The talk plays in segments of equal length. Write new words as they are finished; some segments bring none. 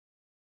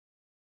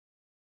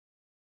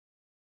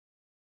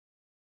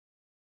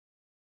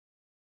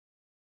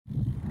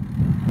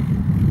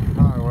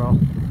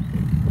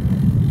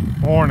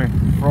Morning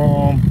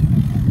from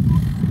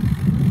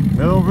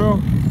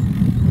Middleville.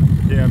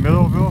 Yeah,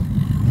 Middleville.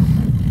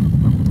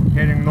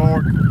 Heading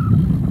north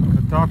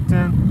to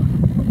Topton.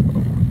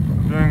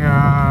 Doing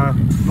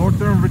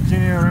Northern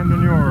Virginia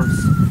Randonneurs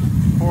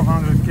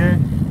 400k.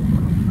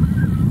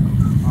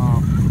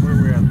 Where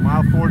are we at?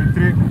 Mile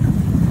 43.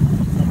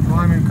 Some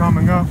climbing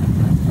coming up.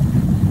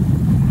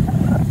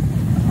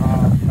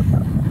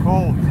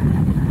 Cold.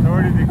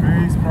 30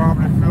 degrees,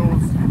 probably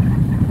feels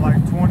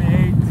like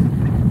 28.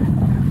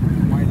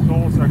 My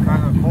toes are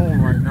kind of cold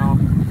right now.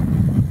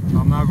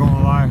 I'm not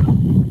gonna lie.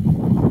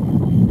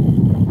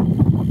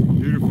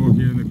 Beautiful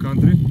here in the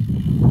country.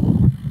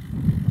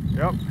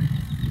 Yep.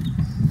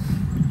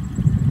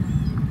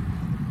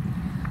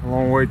 A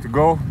long way to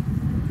go,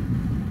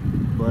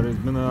 but it's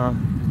been a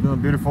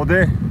beautiful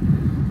day.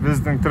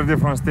 Visiting 3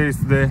 different states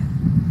today.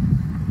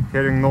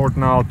 Heading north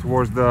now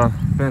towards the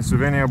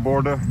Pennsylvania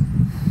border.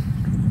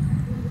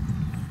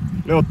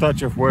 Little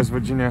touch of West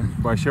Virginia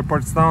by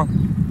Shepherdstown,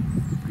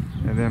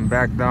 and then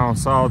back down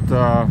south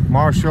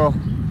Marshall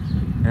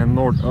and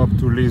north up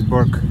to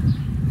Leesburg.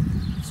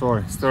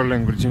 Sorry,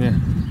 Sterling, Virginia.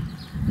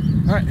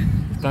 All right,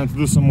 time to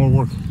do some more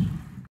work.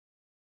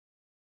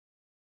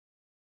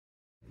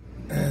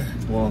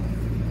 Well,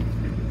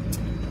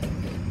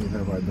 we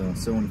have done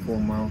 74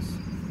 miles,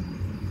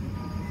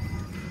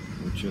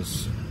 which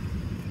is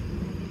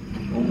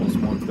almost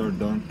 1/3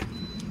 done.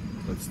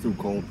 But it's too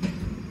cold.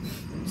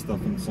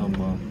 Stuffing some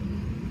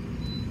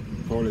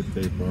toilet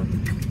paper.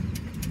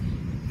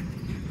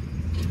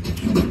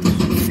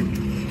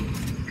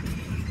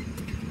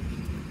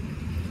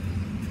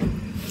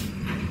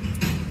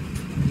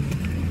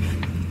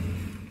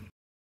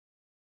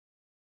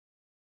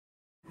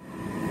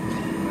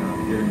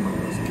 Getting my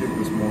skip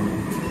this morning.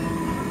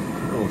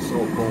 It was so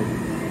cold.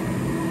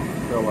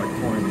 Felt like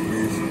 20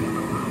 degrees.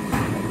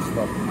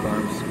 Stopped 2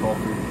 times,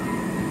 coffee.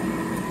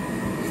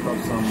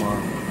 Stuffed some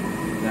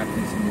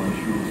napkins in my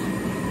shoes.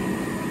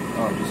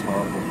 Oh, just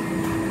horrible.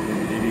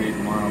 88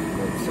 miles,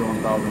 but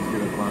 7,000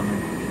 feet of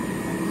climbing.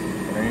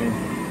 Rain.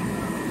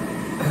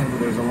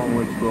 There's a long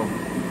way to go.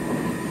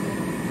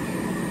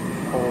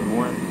 Cold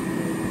wind.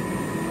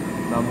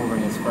 Not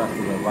moving as fast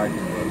as I'd like to,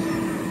 but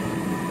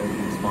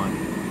everything's fine.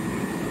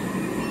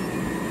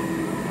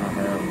 I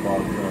have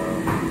about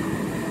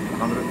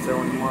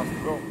 170 miles to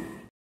go.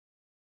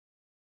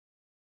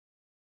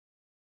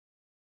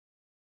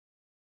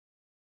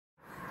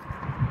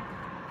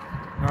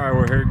 Alright,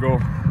 well, here we go.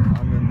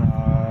 I'm in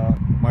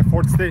my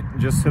 4th state.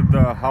 Just hit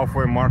the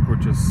halfway mark,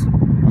 which is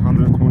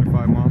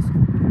 125 miles.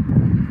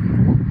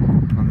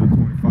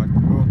 125 to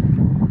go.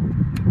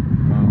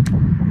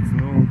 It's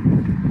noon.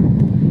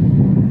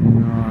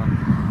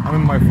 I'm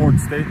in my 4th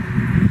state.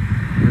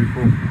 Very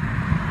cool.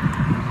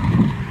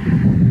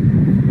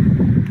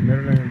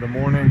 Maryland in the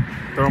morning,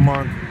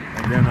 Thurmont,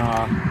 and then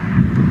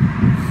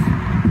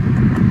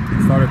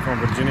started from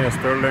Virginia,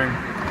 Sterling,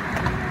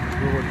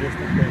 through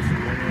distant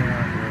Pennsylvania,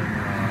 and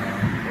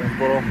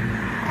Westboro,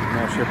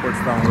 now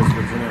Shepherdstown, West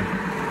Virginia.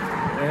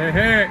 Hey,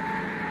 hey,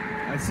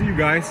 I see you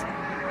guys.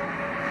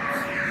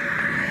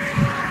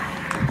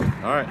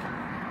 All right.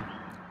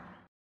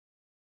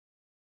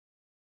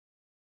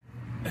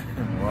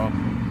 Well,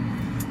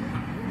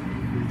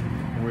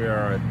 we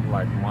are at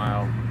like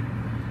mile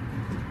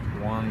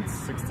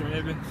 160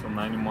 maybe, so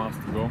 90 miles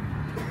to go.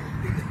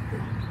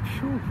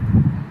 Whew.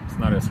 It's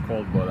not as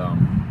cold, but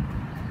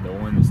the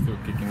wind is still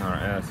kicking our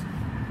ass.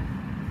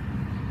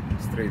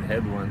 Straight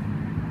headwind,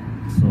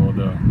 so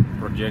the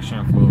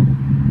projection for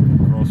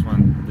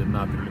crosswind did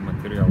not really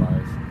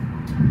materialize.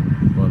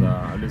 But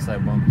at least I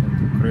bumped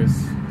into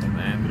Chris and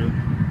Andrew.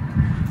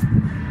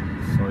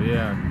 So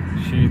yeah,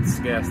 Sheets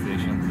gas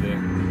station today.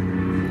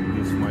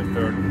 This is my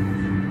 3rd,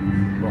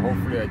 but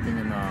hopefully I think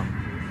in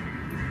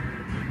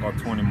about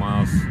 20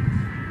 miles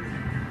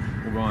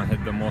we're gonna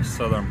hit the most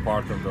southern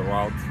part of the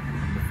route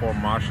before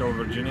Marshall,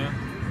 Virginia,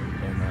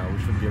 and we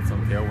should get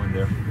some tailwind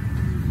there.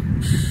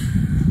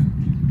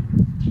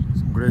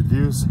 Some great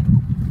views.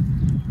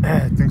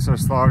 Things are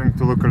starting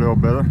to look a little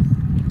better.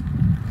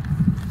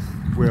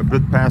 We're a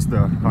bit past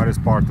the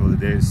hottest part of the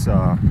day. It's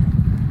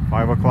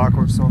 5 o'clock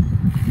or so,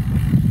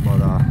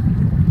 but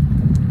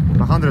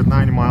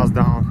 190 miles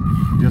down,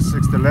 just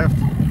 60 left.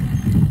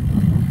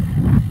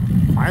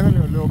 Finally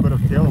a little bit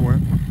of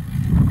tailwind,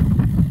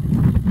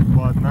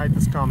 but night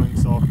is coming,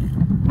 so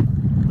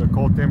the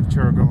cold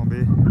temperature are gonna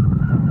be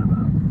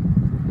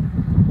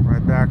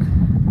right back.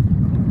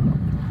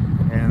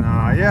 And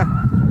yeah,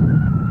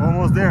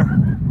 almost there,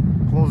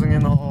 closing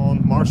in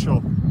on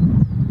Marshall,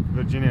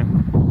 Virginia.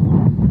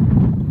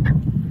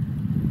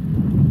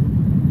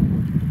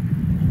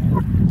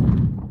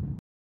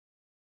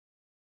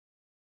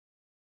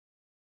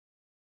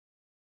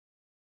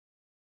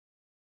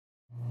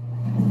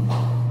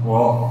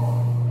 Well,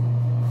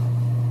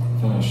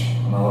 finish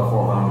another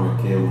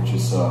 400k, which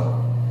is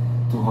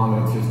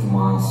 250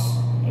 miles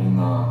in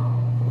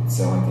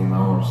 17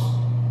 hours,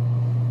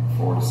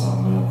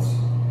 47 minutes.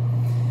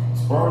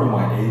 It's probably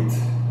my 8th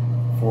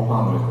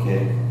 400k,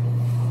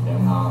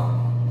 and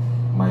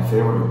my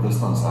favorite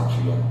distance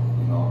actually.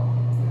 You know,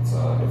 it's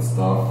It's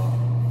tough.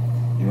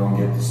 You don't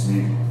get to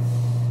sleep,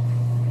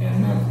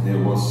 and man, it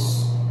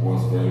was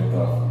very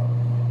tough.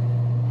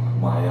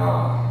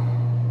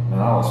 Man,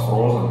 I was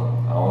frozen.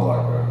 I was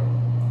like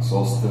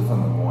so stiff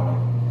in the morning,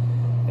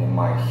 and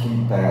my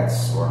heat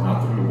pads were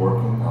not really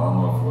working. I don't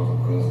know if it was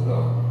because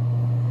of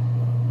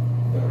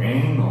the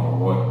rain or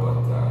what,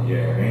 but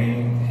yeah,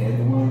 rain,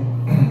 headwind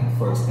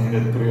for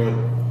extended period,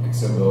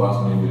 except the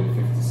last maybe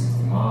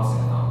 50-60 miles,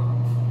 and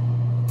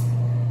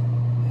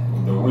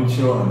with the wind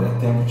chill and the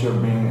temperature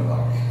being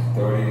like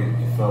 30,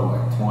 it felt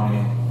like 20.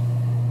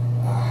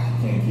 You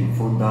can't keep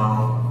foot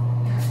down.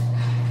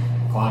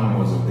 Climbing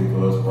was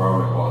ridiculous,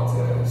 probably about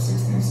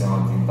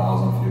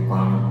 16,000-17,000 feet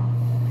climbing.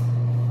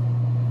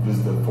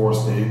 Visited 4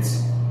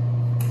 states,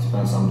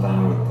 spent some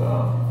time with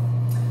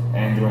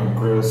Andrew and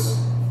Chris.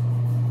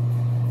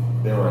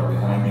 They were right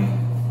behind me,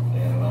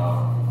 and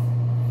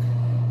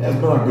yeah, it's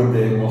been a good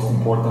day. Most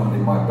importantly,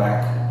 my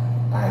back.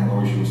 I had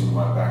no issues with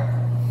my back,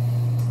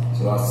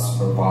 so that's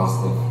super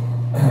positive.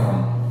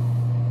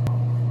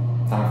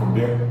 Time for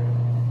beer.